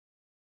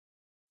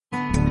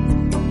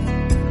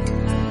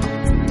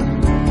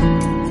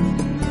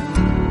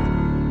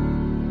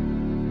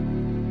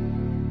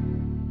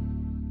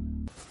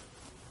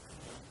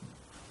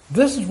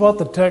This is what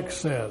the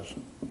text says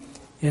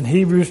in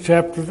Hebrews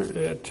chapter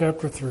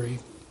 3.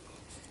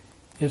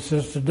 It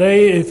says,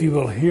 today if you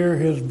will hear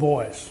his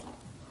voice.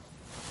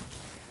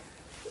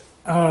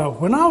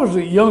 When I was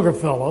a younger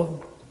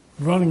fellow,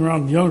 running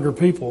around younger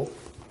people,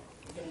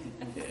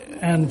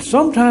 and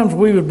sometimes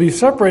we would be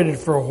separated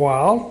for a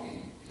while,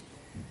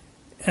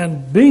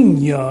 and being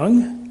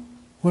young,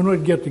 when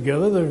we'd get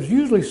together, there was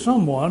usually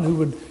someone who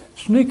would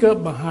sneak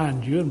up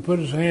behind you and put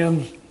his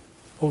hands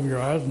over your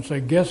eyes and say,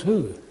 guess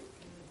who?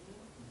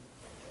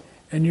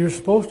 And you're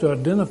supposed to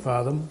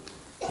identify them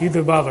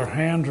either by their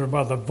hands or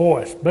by the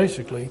voice.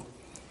 Basically,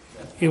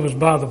 it was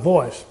by the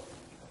voice.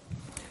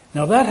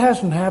 Now, that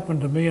hasn't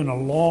happened to me in a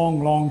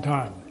long, long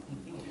time.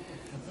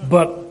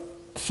 But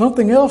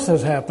something else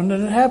has happened,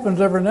 and it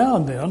happens every now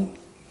and then,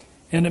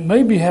 and it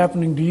may be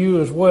happening to you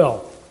as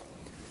well.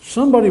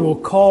 Somebody will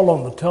call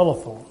on the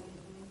telephone,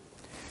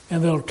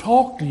 and they'll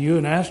talk to you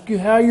and ask you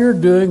how you're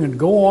doing and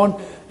go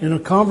on in a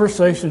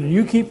conversation, and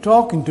you keep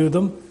talking to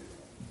them,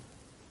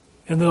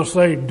 and they'll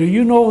say, do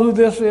you know who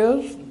this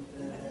is?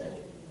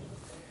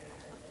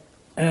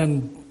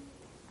 And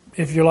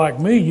if you're like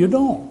me, you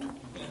don't.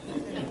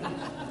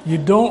 You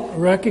don't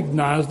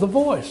recognize the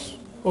voice.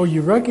 Or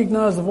you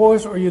recognize the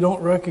voice or you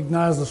don't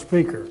recognize the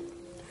speaker.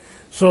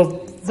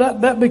 So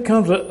that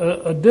becomes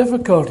a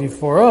difficulty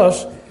for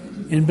us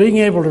in being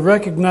able to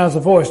recognize the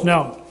voice.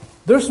 Now,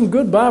 there's some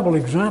good Bible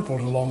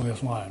examples along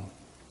this line.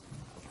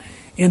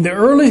 In the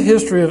early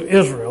history of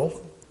Israel,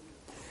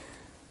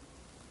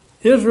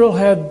 Israel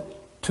had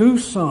two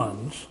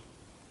sons,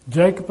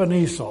 Jacob and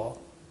Esau.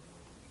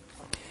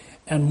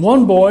 And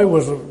one boy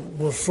was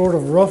sort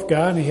of a rough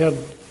guy, and he had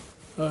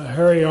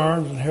hairy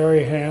arms and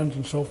hairy hands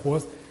and so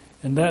forth.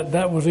 And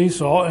that was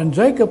Esau. And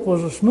Jacob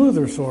was a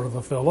smoother sort of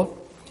a fellow.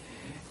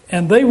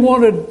 And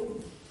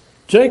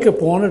Jacob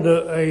wanted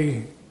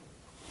a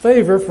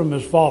favor from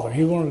his father.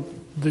 He wanted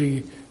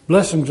the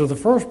blessings of the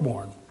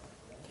firstborn.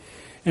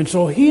 And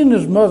so he and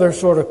his mother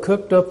sort of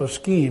cooked up a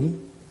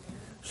scheme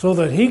so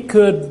that he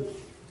could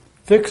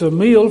fix a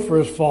meal for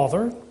his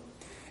father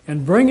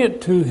and bring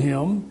it to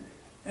him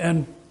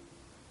and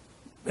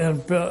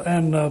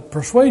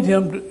persuade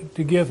him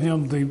to give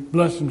him the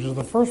blessings of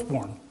the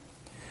firstborn.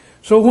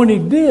 So when he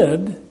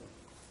did,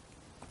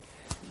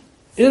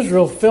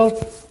 Israel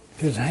felt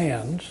his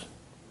hands.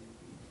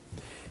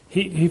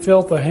 He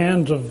felt the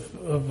hands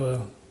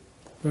of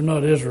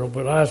not Israel,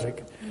 but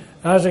Isaac.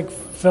 Isaac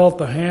felt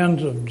the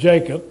hands of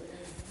Jacob,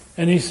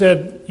 and he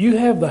said, you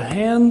have the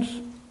hands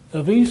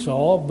of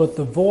Esau, but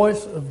the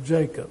voice of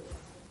Jacob.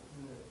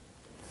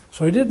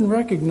 So he didn't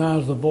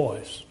recognize the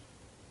voice.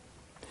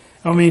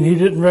 I mean, he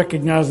didn't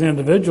recognize the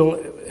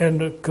individual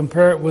and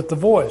compare it with the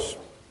voice.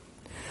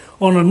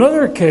 On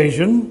another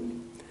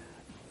occasion,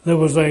 there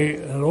was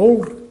an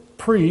old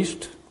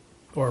priest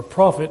or a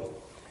prophet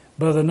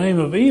by the name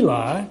of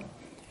Eli,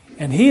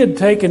 and he had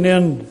taken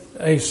in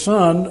a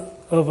son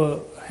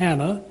of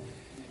Hannah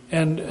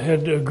and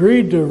had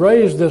agreed to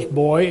raise this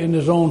boy in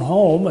his own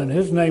home, and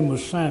his name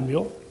was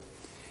Samuel.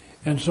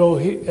 And so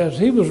as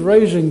he was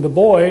raising the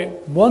boy,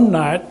 one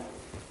night,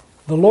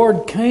 the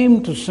Lord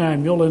came to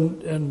Samuel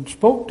and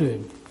spoke to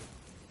him.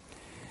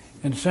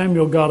 And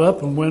Samuel got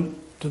up and went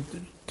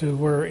to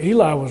where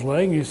Eli was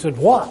laying. He said,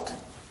 what?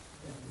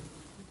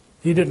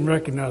 He didn't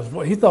recognize the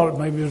voice. He thought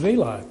maybe it was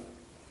Eli.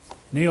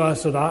 And Eli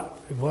said,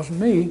 it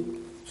wasn't me.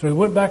 So he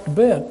went back to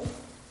bed.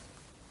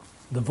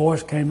 The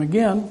voice came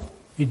again.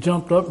 He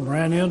jumped up and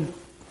ran in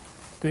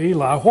to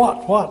Eli.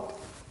 What?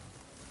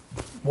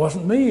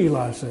 Wasn't me,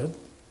 Eli said.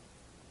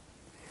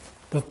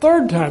 The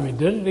third time he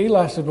did it,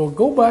 Eli said, well,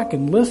 go back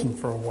and listen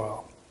for a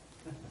while.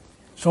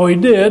 So he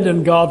did,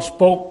 and God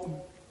spoke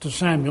to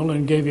Samuel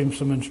and gave him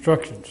some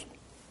instructions.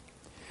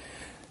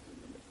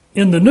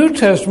 In the New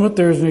Testament,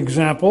 there's an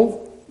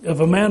example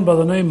of a man by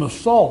the name of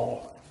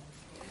Saul.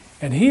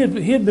 And he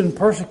had been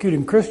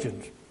persecuting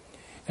Christians.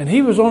 And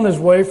he was on his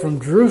way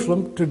from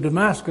Jerusalem to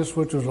Damascus,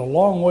 which was a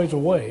long ways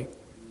away.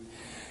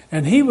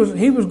 And he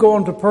was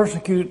going to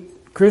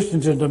persecute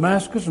Christians in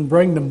Damascus and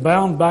bring them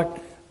bound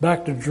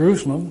back to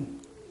Jerusalem.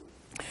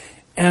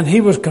 And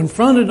he was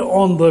confronted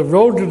on the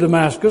road to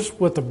Damascus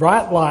with a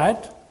bright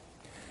light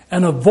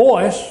and a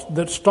voice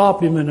that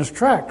stopped him in his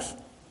tracks.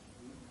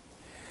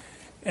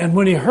 And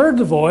when he heard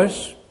the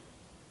voice,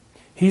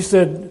 he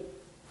said,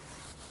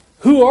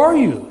 who are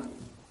you?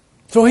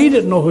 So he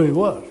didn't know who he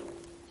was.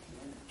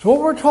 So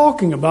what we're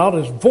talking about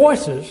is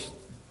voices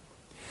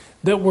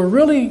that we're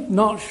really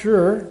not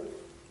sure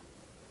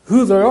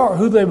who they are,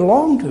 who they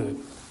belong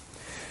to.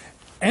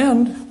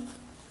 And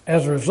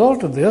as a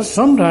result of this,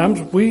 sometimes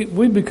we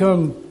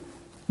become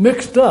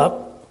mixed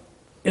up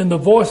in the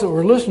voice that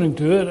we're listening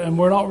to it, and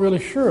we're not really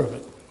sure of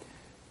it.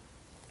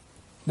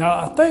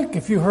 Now, I think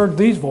if you heard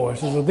these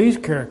voices or these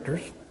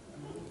characters,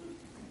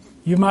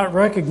 you might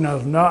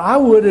recognize them. Now, I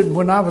would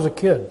when I was a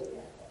kid.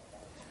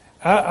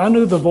 I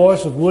knew the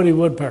voice of Woody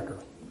Woodpecker.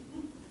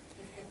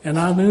 And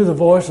I knew the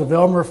voice of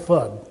Elmer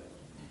Fudd.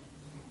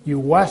 You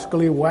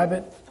wascally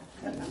wabbit.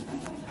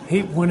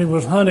 When he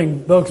was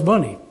hunting Bugs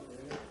Bunny.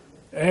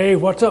 Hey,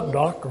 what's up,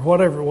 Doc? Or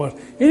whatever it was.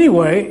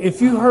 Anyway,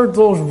 if you heard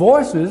those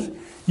voices,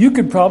 you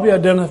could probably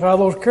identify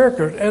those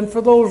characters. And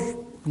for those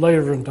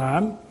later in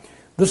time,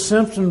 the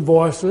Simpson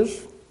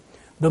voices,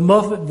 the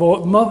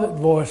Muppet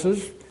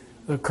voices,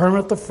 the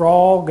Kermit the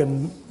Frog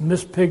and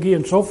Miss Piggy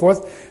and so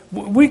forth,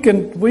 we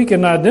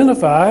can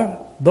identify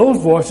those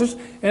voices.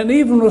 And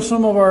even with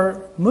some of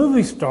our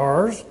movie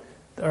stars,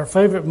 our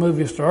favorite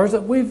movie stars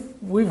that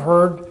we've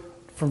heard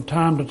from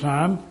time to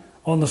time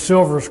on the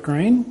silver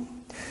screen,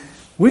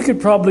 we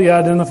could probably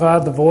identify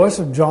the voice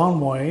of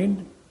John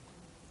Wayne,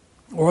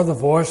 or the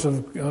voice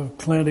of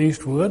Clint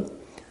Eastwood,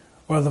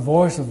 or the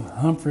voice of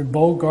Humphrey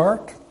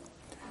Bogart,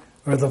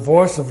 or the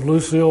voice of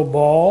Lucille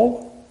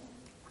Ball,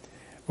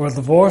 or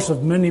the voice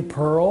of Minnie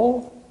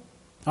Pearl.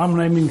 I'm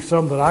naming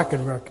some that I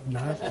could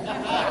recognize.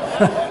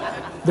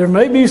 There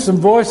may be some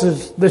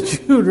voices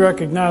that you would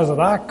recognize that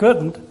I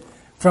couldn't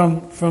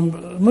from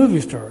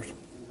movie stars.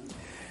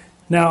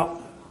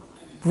 Now,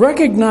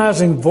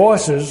 recognizing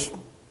voices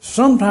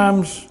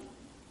sometimes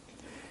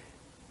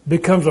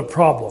becomes a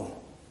problem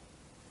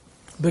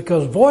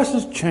because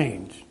voices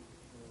change.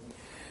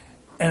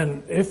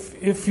 And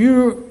if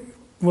you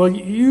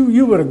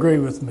would agree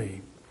with me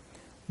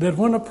that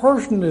when a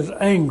person is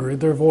angry,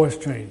 their voice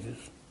changes.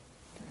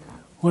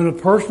 When a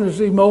person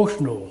is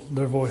emotional,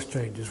 their voice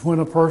changes. When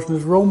a person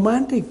is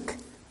romantic,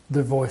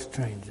 their voice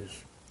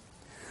changes.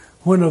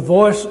 When a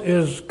voice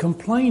is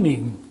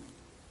complaining,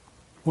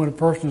 when a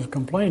person is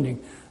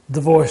complaining, the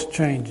voice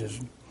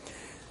changes.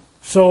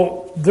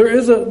 So there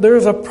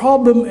is a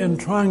problem in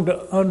trying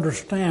to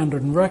understand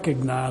and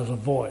recognize a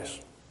voice.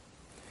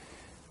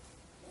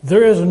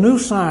 There is a new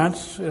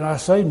science, and I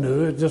say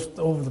new, it's just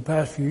over the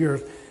past few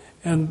years,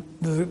 and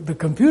the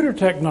computer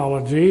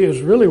technology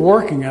is really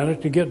working at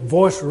it to get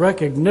voice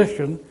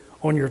recognition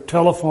on your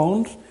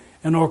telephones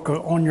and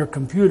on your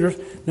computers.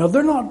 Now,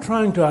 they're not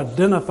trying to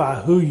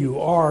identify who you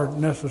are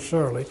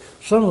necessarily.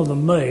 Some of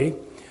them may.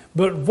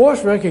 But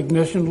voice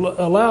recognition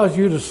allows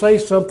you to say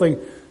something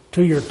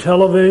to your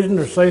television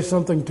or say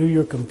something to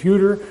your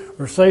computer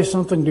or say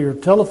something to your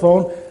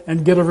telephone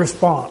and get a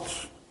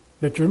response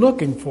that you're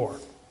looking for.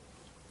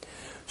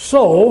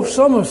 So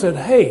some have said,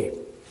 hey,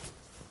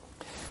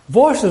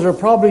 voices are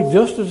probably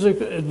just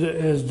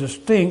as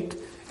distinct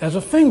as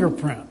a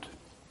fingerprint.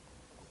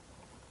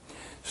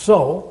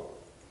 So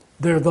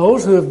there are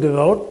those who have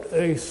developed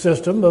a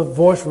system of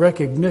voice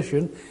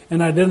recognition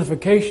and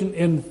identification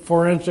in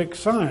forensic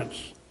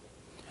science,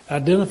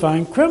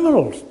 identifying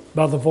criminals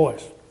by the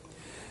voice.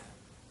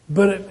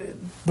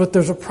 But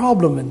there's a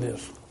problem in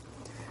this.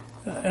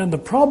 And the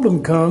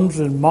problem comes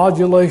in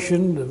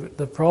modulation,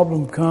 the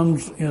problem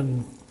comes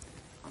in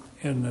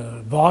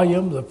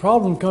volume, the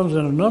problem comes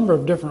in a number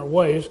of different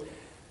ways.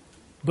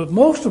 But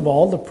most of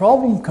all, the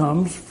problem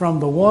comes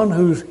from the one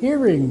who's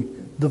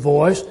hearing the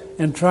voice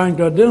and trying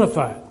to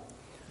identify it.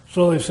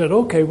 So they said,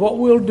 okay, what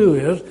we'll do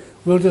is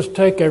we'll just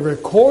take a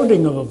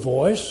recording of a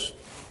voice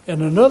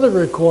and another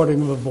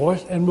recording of a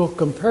voice, and we'll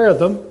compare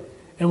them,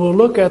 and we'll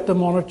look at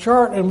them on a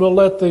chart, and we'll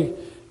let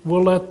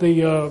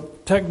the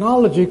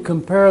technology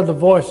compare the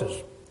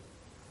voices.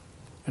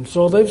 And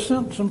so they've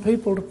sent some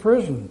people to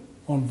prison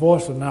on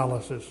voice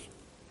analysis,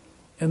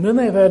 and then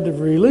they've had to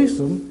release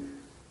them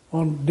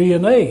on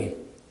DNA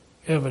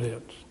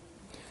evidence.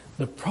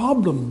 The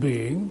problem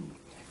being,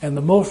 and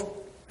the most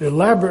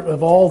elaborate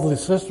of all the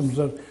systems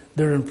that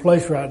are in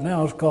place right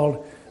now, is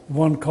called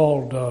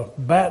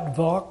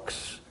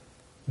BATVOX.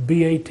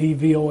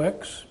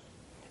 BATVOX,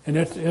 and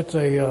it's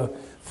a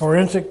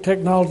forensic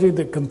technology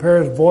that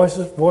compares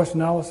voice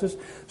analysis,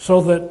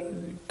 so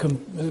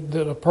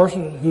that a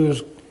person who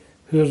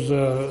is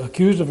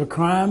accused of a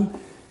crime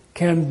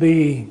can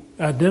be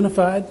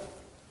identified.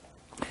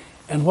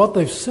 And what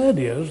they've said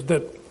is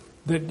that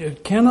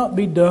it cannot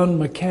be done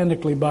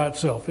mechanically by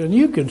itself. And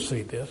you can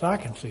see this, I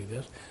can see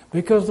this,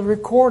 because the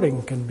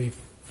recording can be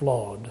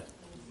flawed.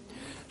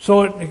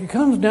 So it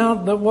comes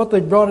down that what they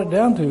brought it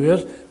down to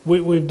is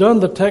we've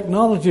done the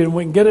technology and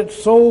we can get it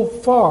so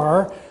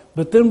far,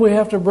 but then we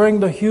have to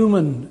bring the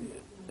human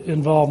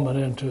involvement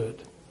into it.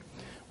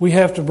 We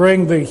have to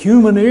bring the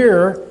human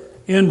ear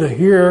in to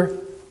hear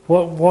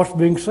what's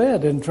being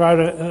said and try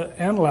to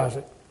analyze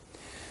it.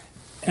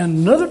 And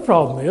another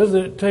problem is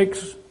that it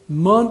takes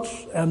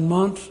months and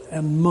months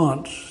and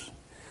months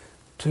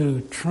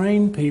to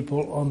train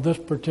people on this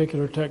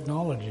particular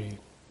technology.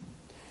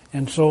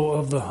 And so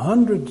of the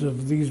hundreds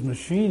of these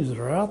machines that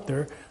are out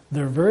there,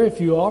 there are very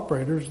few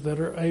operators that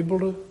are able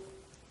to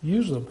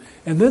use them.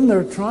 And then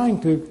they're trying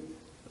to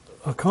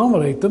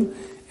accommodate them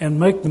and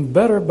make them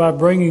better by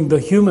bringing the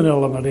human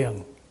element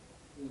in.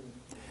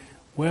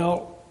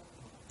 Well,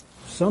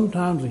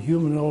 sometimes the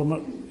human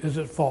element is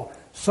at fault.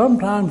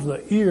 Sometimes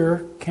the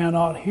ear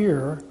cannot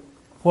hear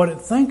what it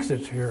thinks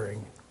it's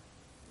hearing.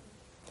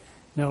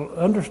 Now,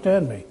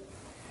 understand me.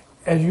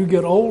 As you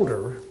get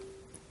older,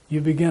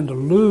 you begin to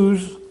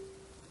lose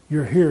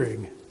your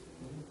hearing.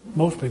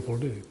 Most people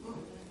do.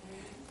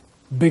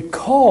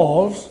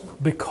 Because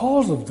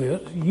of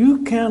this,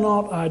 you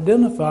cannot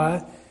identify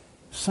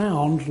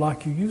sounds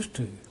like you used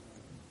to.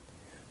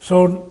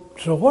 So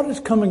what it's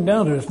coming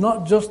down to is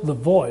not just the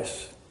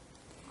voice.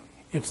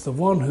 It's the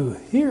one who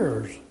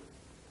hears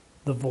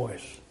the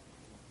voice.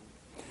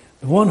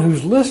 The one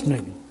who's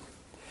listening.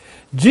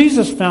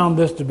 Jesus found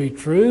this to be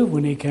true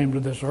when he came to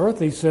this earth.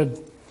 He said,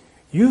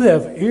 you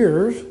have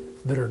ears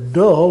that are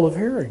dull of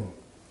hearing.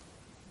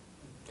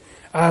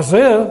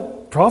 Isaiah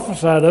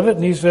prophesied of it,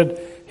 and he said,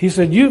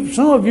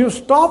 some of you have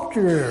stopped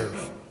your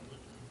ears.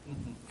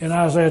 In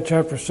Isaiah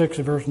chapter 6,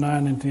 verse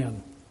 9 and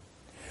 10.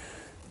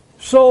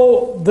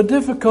 So the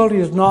difficulty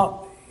is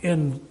not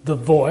in the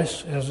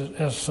voice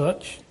as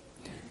such.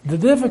 The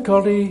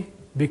difficulty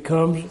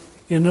becomes,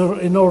 in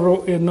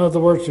other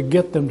words, to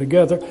get them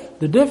together,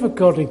 the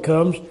difficulty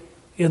comes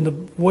in the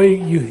way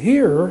you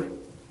hear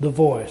the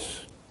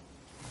voice.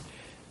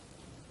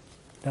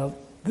 Now,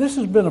 this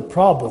has been a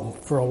problem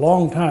for a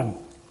long time.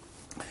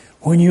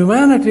 When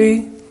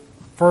humanity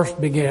first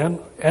began,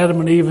 Adam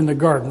and Eve in the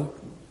garden,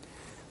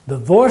 the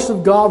voice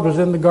of God was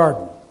in the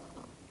garden.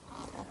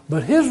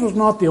 But his was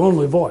not the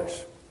only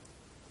voice.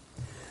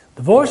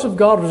 The voice of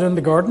God was in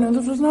the garden, and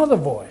there was another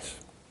voice.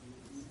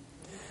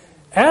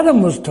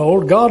 Adam was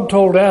told, God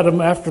told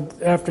Adam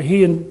after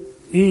he and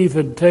Eve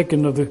had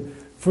taken of the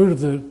fruit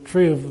of the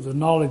tree of the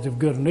knowledge of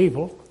good and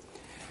evil,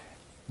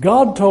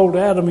 God told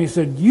Adam, he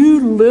said, you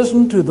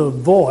listen to the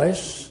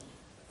voice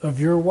of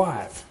your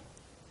wife.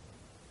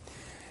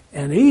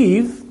 And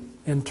Eve,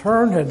 in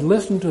turn, had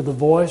listened to the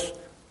voice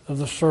of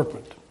the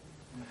serpent.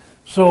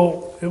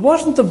 So it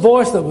wasn't the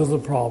voice that was the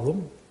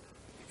problem.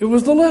 It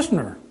was the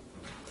listener.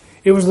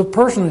 It was the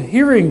person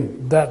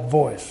hearing that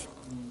voice.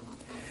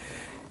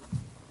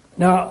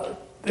 Now,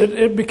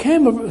 it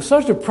became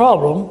such a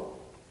problem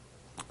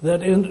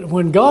that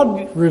when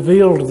God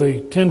revealed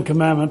the Ten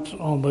Commandments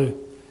on the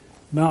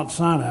Mount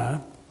Sinai,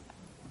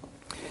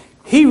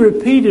 he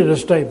repeated a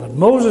statement.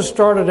 Moses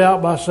started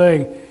out by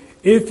saying,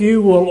 if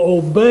you will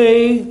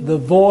obey the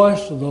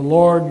voice of the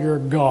Lord your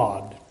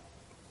God.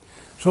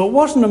 So it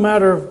wasn't a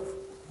matter of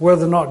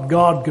whether or not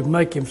God could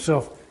make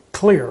himself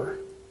clear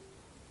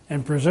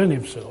and present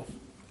himself.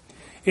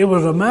 It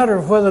was a matter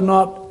of whether or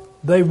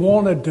not they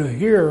wanted to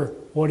hear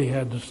what he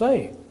had to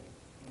say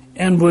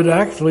and would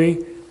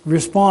actually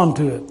respond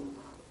to it.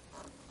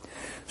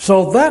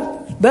 So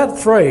that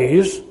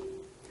phrase,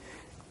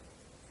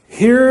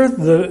 hear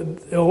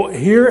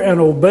and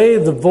obey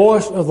the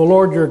voice of the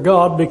Lord your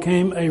God,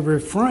 became a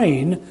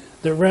refrain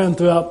that ran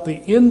throughout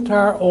the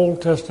entire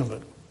Old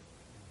Testament.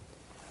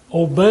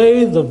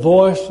 Obey the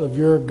voice of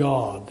your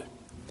God.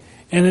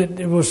 And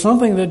it was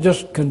something that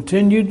just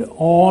continued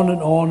on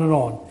and on and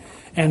on.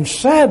 And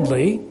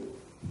sadly,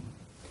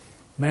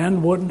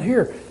 man wouldn't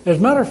hear. As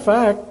a matter of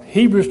fact,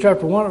 Hebrews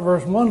chapter 1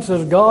 verse 1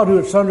 says, God who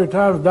at sundry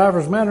times and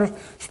divers manners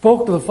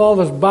spoke to the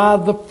fathers by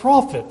the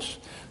prophets.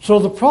 So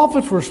the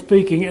prophets were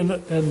speaking, and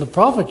the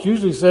prophets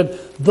usually said,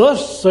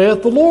 thus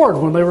saith the Lord,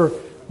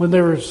 when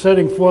they were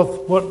setting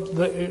forth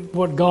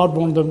what God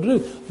wanted them to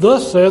do.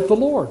 Thus saith the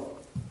Lord.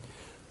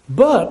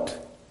 But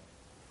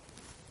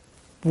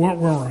we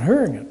weren't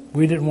hearing it.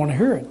 We didn't want to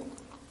hear it.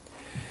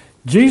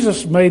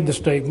 Jesus made the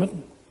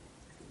statement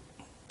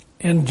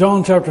in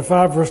John chapter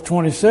 5 verse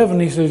 27.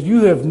 He says,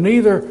 you have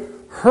neither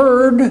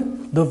heard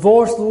the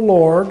voice of the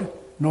Lord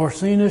nor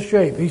seen his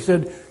shape. He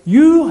said,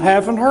 you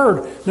haven't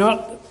heard.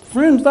 Now,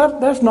 friends,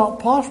 that's not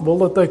possible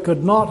that they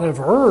could not have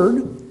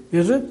heard,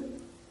 is it?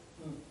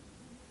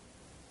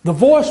 The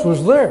voice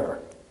was there.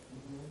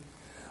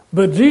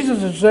 But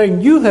Jesus is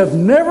saying, you have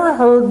never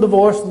heard the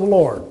voice of the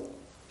Lord.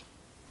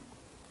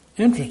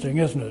 Interesting,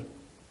 isn't it?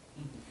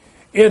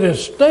 It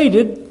is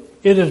stated,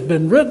 it has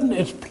been written,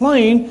 it's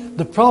plain,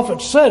 the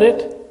prophet said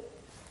it,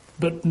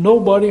 but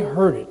nobody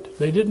heard it.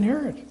 They didn't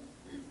hear it.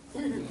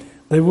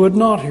 They would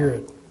not hear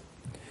it.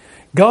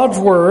 God's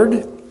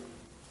word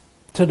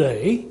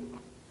today,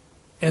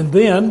 and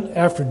then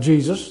after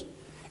Jesus,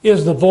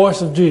 is the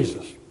voice of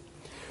Jesus.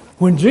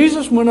 When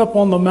Jesus went up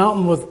on the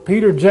mountain with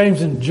Peter,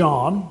 James, and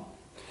John,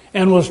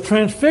 and was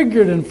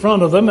transfigured in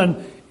front of them,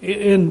 and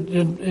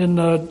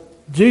in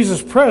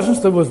Jesus' presence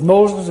there was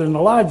Moses and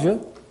Elijah,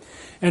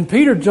 and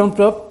Peter jumped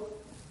up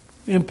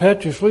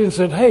impetuously and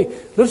said, "Hey,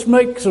 let's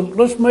make some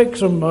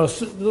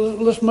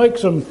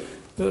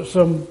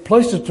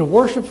places to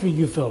worship for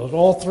you fellas,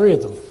 all three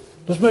of them.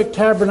 Let's make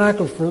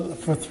tabernacles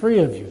for three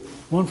of you,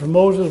 one for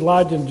Moses,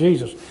 Elijah, and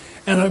Jesus."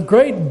 And a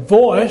great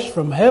voice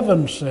from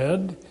heaven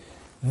said,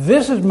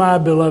 "This is my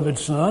beloved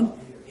Son,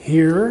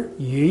 hear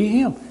ye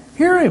him."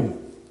 Hear him.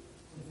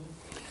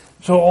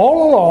 So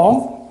all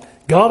along,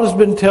 God has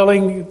been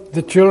telling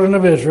the children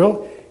of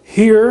Israel,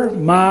 hear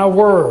my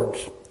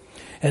words.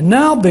 And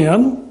now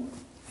then,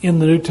 in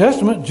the New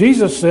Testament,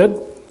 Jesus said,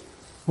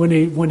 when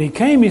he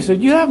came, he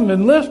said, you haven't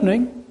been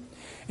listening.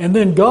 And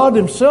then God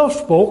himself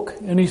spoke,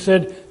 and he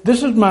said,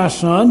 this is my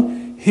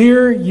Son,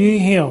 hear ye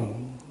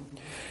him.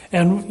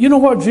 And you know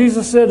what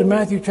Jesus said in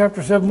Matthew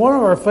chapter 7? One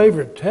of our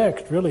favorite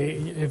texts,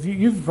 really, if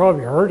you've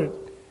probably heard it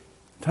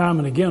time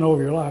and again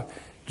over your life.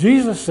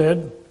 Jesus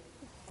said,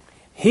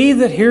 he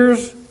that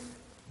hears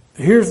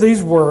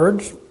these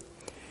words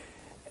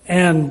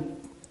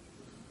and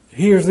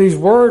hears these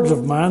words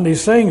of mine,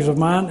 these sayings of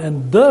mine,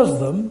 and does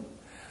them,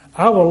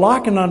 I will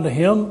liken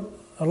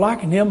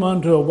him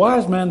unto a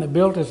wise man that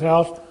built his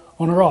house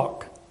on a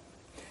rock.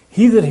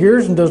 He that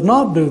hears and does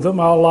not do them,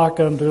 I'll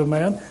liken unto a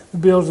man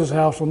that builds his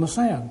house on the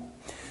sand.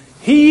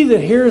 He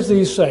that hears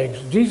these sayings,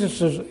 Jesus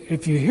says,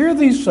 if you hear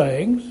these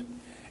sayings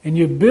and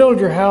you build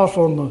your house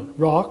on the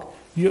rock,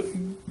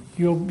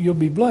 you'll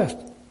be blessed.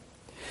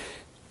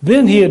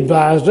 Then he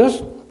advised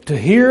us to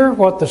hear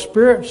what the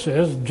Spirit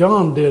says.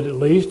 John did, at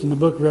least, in the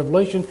book of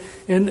Revelation.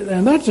 And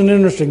that's an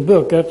interesting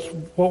book. That's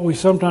what we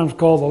sometimes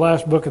call the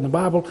last book in the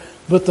Bible.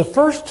 But the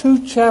first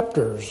 2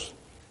 chapters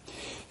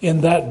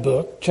in that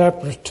book,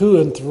 chapters 2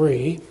 and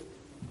 3,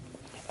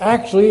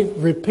 actually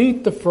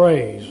repeat the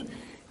phrase,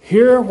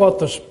 hear what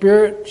the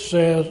Spirit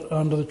says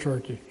unto the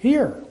churches.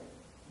 Hear.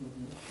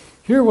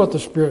 Hear what the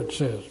Spirit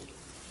says.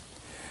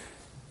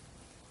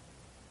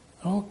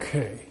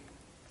 Okay.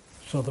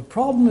 So the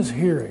problem is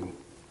hearing.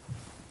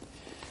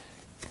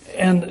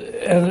 And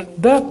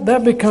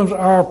that becomes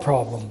our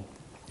problem.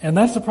 And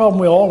that's the problem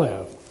we all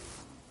have,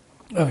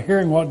 of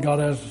hearing what God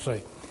has to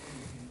say.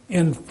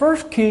 In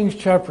 1 Kings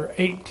chapter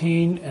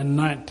 18 and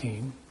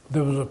 19,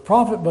 there was a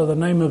prophet by the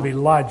name of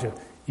Elijah.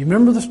 You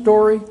remember the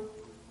story?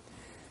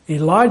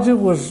 Elijah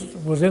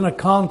was in a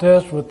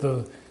contest with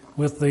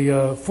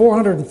the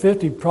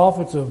 450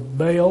 prophets of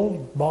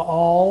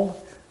Baal,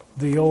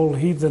 the old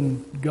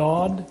heathen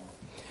god.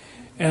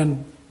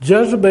 And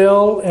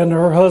Jezebel and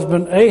her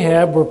husband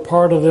Ahab were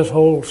part of this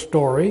whole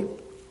story.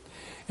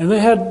 And they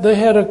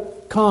had a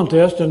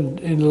contest, and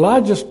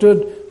Elijah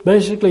stood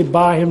basically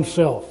by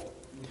himself.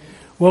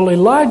 Well,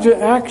 Elijah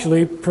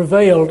actually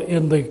prevailed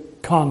in the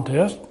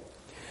contest,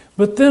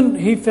 but then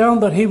he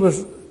found that he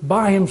was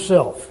by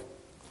himself.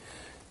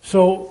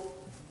 So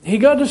he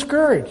got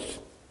discouraged,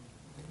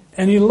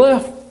 and he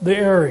left the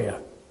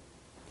area.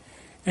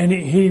 And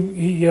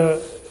he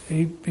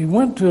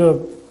went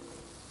to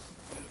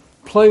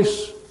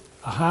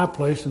a high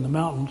place in the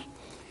mountains,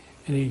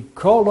 and he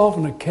crawled off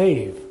in a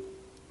cave.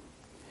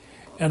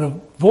 And a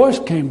voice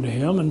came to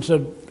him and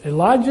said,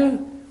 Elijah,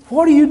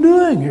 what are you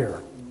doing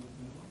here?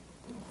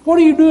 What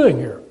are you doing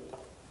here?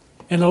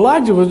 And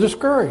Elijah was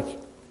discouraged.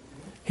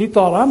 He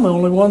thought, I'm the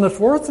only one that's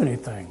worth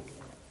anything.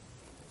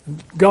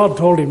 God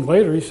told him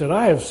later, he said,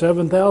 I have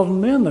 7,000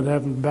 men that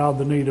haven't bowed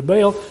the knee to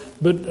Baal.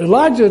 But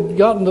Elijah had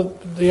gotten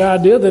the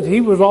idea that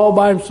he was all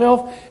by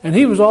himself, and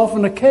he was off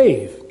in a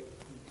cave.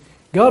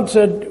 God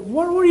said,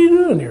 what are you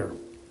doing here?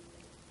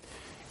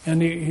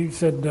 And he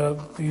said,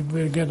 he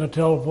began to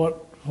tell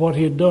what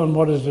he had done,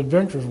 what his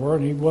adventures were,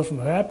 and he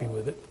wasn't happy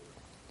with it.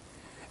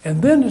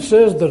 And then it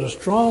says that a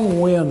strong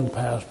wind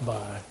passed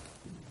by.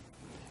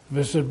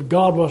 It said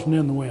God wasn't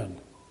in the wind.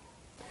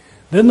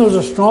 Then there was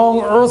a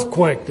strong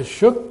earthquake that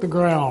shook the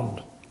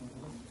ground.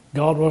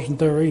 God wasn't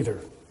there either.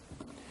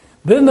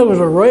 Then there was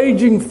a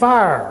raging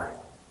fire.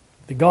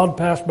 The God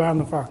passed by in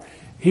the fire.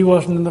 He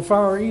wasn't in the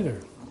fire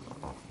either.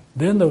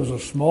 Then there was a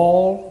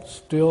small,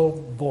 still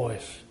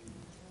voice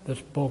that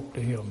spoke to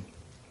him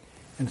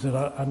and said,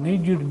 I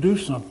need you to do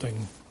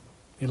something,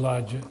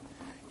 Elijah.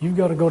 You've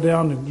got to go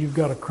down and you've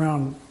got to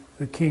crown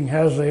the king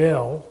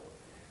Hazael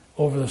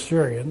over the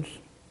Syrians.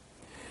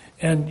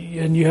 And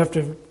you have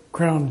to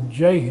crown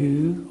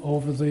Jehu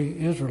over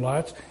the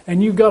Israelites.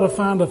 And you've got to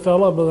find a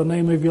fellow by the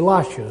name of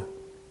Elisha,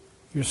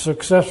 your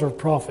successor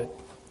prophet.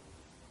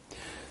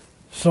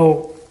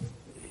 So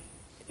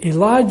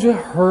Elijah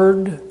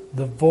heard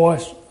the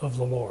voice of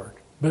the Lord,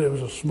 but it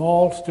was a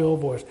small, still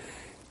voice.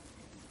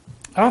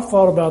 I've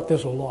thought about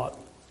this a lot.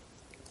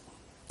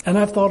 And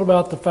I've thought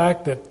about the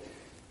fact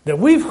that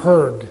we've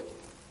heard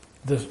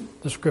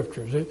the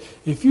Scriptures.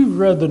 If you've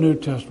read the New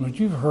Testament,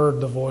 you've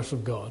heard the voice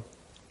of God.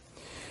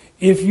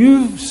 If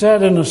you've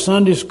sat in a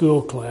Sunday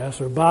school class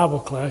or Bible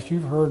class,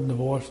 you've heard the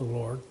voice of the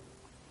Lord.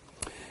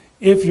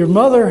 If your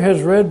mother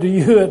has read to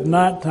you at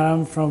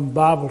nighttime from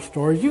Bible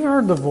stories, you've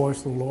heard the voice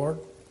of the Lord.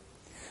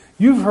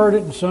 You've heard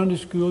it in Sunday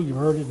school, you've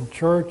heard it in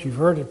church, you've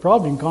heard it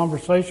probably in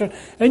conversation,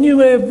 and you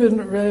may have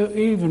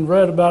even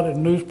read about it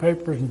in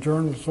newspapers and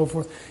journals and so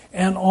forth,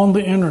 and on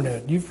the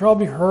internet. You've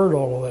probably heard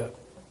all of that.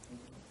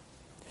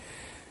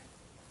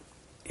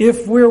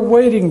 If we're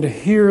waiting to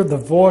hear the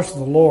voice of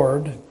the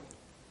Lord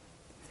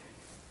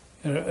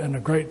and a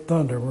great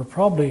thunder, we're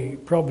probably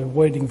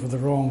waiting for the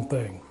wrong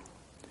thing.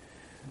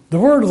 The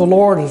word of the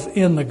Lord is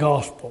in the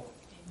gospel.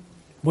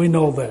 We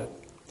know that.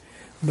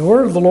 The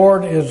word of the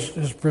Lord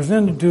is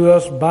presented to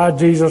us by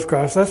Jesus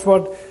Christ. That's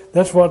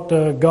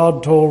what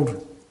God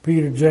told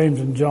Peter, James,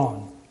 and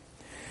John.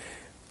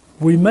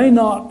 We may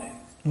not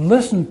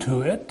listen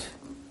to it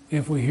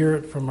if we hear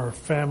it from our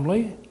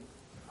family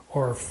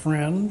or our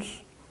friends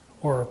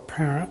or our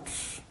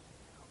parents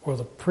or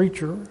the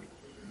preacher.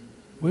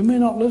 We may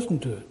not listen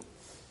to it.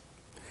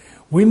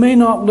 We may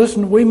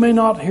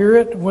not hear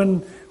it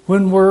when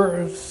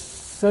we're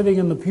sitting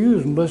in the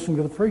pews and listening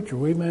to the preacher.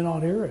 We may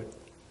not hear it.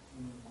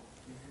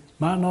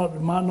 Might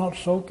not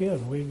soak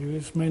in. We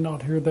just may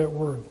not hear that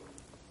word.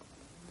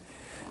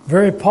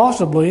 Very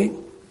possibly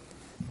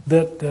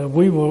that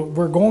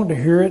we're going to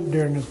hear it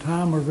during a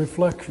time of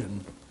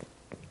reflection.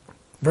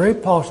 Very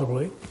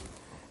possibly.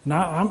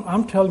 Now,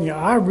 I'm telling you,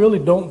 I really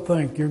don't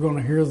think you're going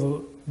to hear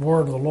the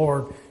word of the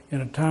Lord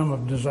in a time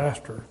of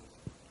disaster.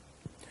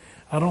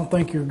 I don't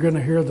think you're going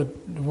to hear the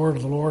word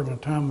of the Lord in a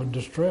time of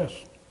distress.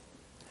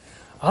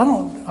 I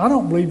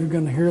don't believe you're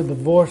going to hear the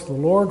voice of the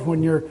Lord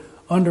when you're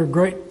under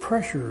great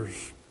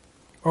pressures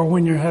or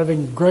when you're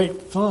having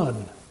great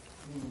fun.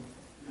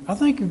 I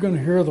think you're going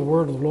to hear the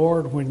word of the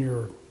Lord when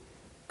you're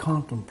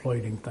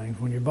contemplating things,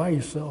 when you're by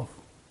yourself,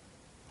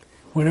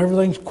 when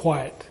everything's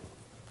quiet,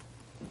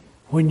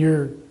 when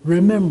you're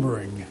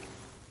remembering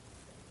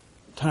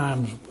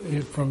times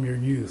from your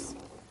youth.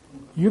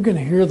 You're going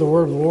to hear the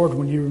word of the Lord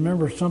when you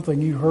remember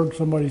something you heard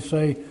somebody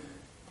say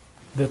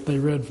that they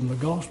read from the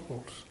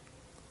Gospels.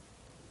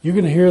 You're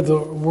going to hear the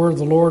word of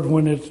the Lord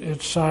when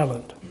it's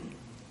silent.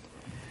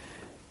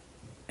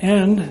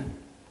 And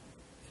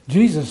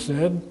Jesus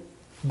said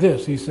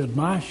this. He said,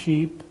 "My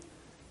sheep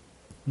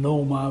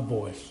know my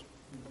voice."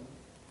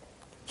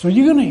 So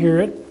you're going to hear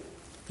it.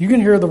 You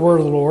can hear the word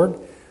of the Lord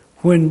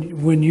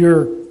when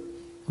you're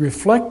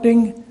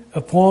reflecting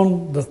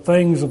upon the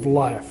things of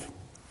life.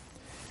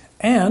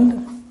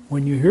 And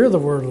when you hear the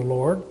word of the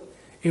Lord,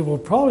 it will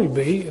probably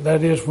be,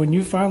 that is, when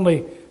you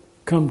finally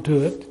come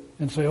to it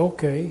and say,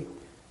 "Okay,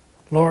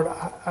 Lord,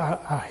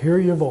 I hear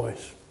your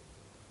voice."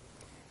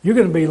 You're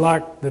going to be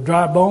like the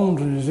dry bones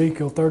in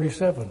Ezekiel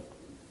 37.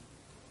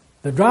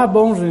 The dry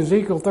bones in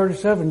Ezekiel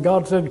 37,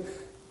 God said,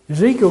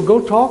 "Ezekiel, go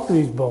talk to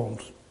these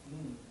bones."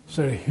 He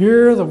said,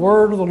 "Hear the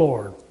word of the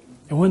Lord."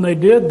 And when they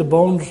did, the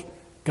bones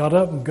got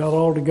up and got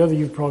all together.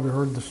 You've probably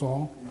heard the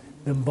song.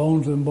 Them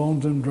bones,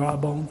 them dry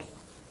bones.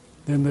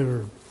 Then they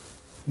were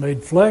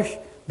made flesh.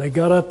 They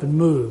got up and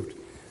moved.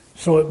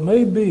 So it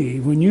may be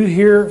when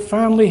you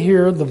finally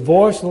hear the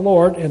voice of the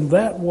Lord in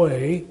that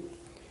way,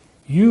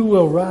 you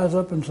will rise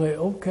up and say,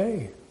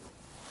 "Okay,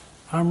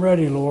 I'm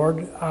ready,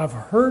 Lord. I've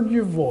heard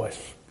your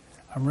voice.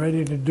 I'm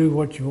ready to do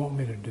what you want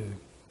me to do."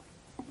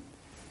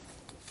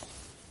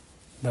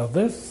 Now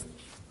this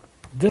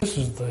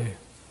is the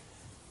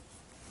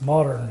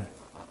modern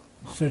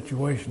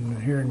situation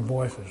in hearing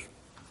voices.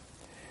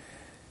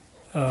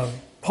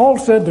 Paul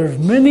said there's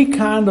many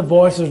kind of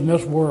voices in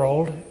this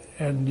world,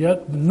 and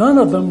yet none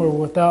of them are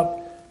without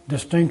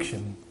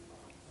distinction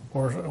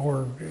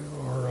or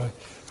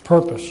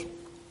purpose.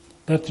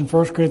 That's in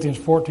 1 Corinthians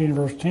 14,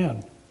 verse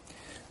 10.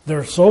 There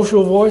are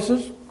social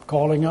voices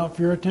calling out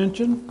for your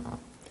attention.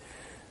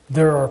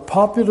 There are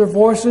popular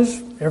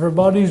voices.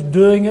 Everybody's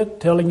doing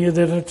it, telling you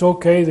that it's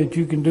okay, that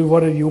you can do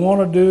whatever you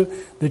want to do,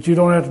 that you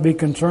don't have to be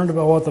concerned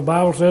about what the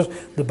Bible says.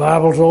 The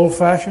Bible's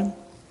old-fashioned.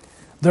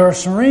 There are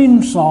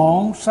siren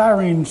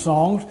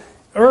songs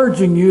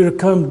urging you to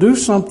come do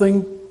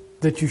something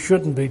that you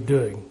shouldn't be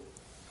doing.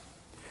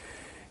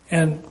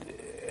 And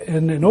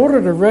in order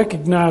to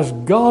recognize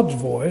God's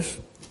voice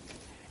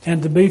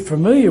and to be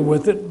familiar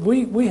with it,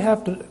 we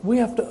have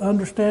to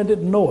understand it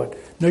and know it.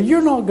 Now,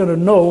 you're not going to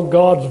know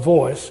God's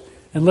voice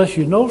unless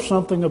you know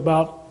something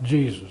about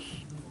Jesus.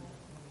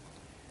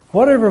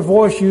 Whatever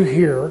voice you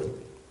hear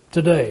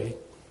today,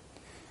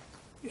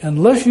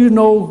 unless you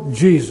know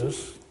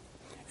Jesus,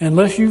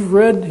 unless you've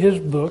read his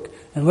book,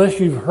 unless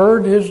you've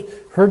heard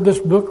this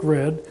book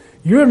read,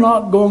 you're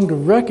not going to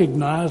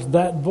recognize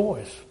that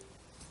voice.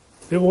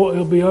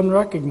 It'll be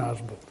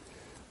unrecognizable.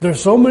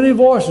 There's so many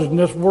voices in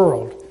this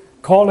world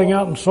calling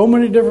out in so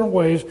many different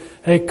ways,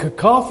 a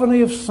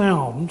cacophony of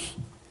sounds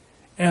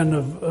and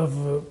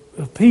of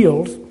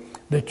appeals,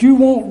 that you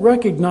won't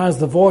recognize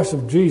the voice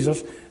of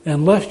Jesus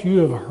unless you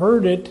have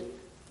heard it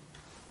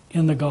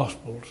in the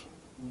Gospels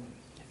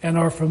and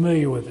are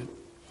familiar with it.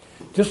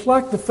 Just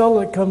like the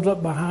fellow that comes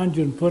up behind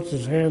you and puts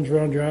his hands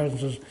around your eyes and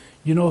says,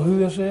 "You know who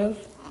this is?"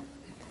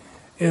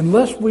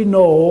 Unless we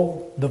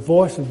know the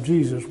voice of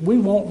Jesus, we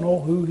won't know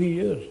who he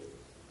is.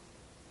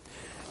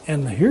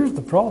 And here's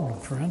the problem,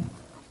 friend.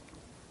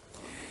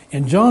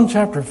 In John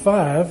chapter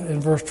 5,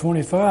 in verse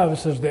 25, it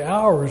says, "The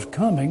hour is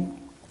coming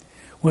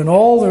when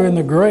all that are in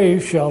the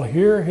grave shall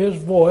hear his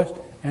voice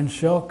and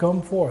shall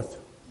come forth."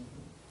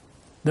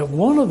 That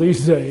one of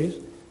these days,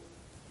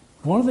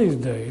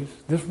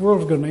 this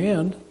world's going to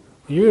end.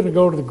 You're going to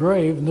go to the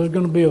grave, and there's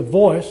going to be a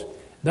voice.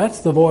 That's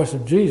the voice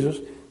of Jesus.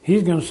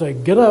 He's going to say,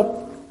 "Get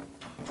up,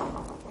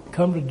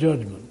 come to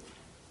judgment."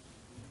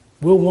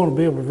 We'll want to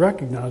be able to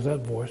recognize that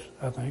voice,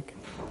 I think.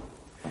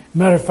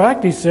 Matter of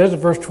fact, he says in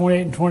verse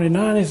 28 and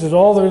 29, he says,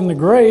 "All that are in the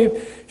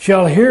grave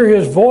shall hear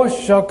his voice,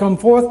 shall come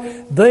forth.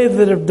 They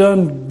that have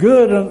done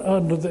good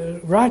unto the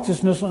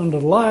righteousness unto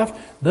life,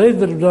 they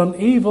that have done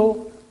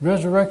evil,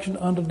 resurrection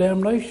unto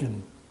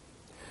damnation."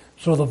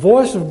 So the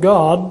voice of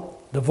God,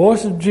 the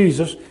voice of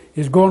Jesus,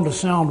 is going to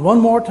sound one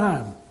more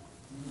time.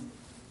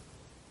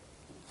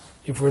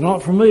 If we're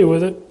not familiar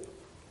with it,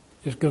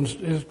 it's going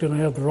to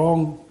have the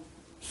wrong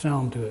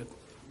sound to it.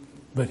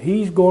 But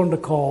he's going to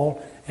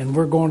call, and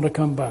we're going to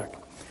come back.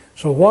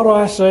 So what do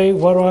I say?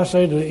 What do I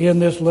say to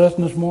end this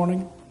lesson this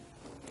morning?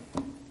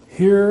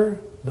 Hear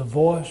the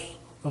voice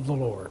of the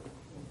Lord.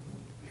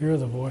 Hear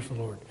the voice of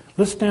the Lord.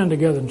 Let's stand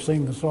together and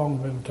sing the song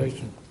of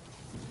invitation.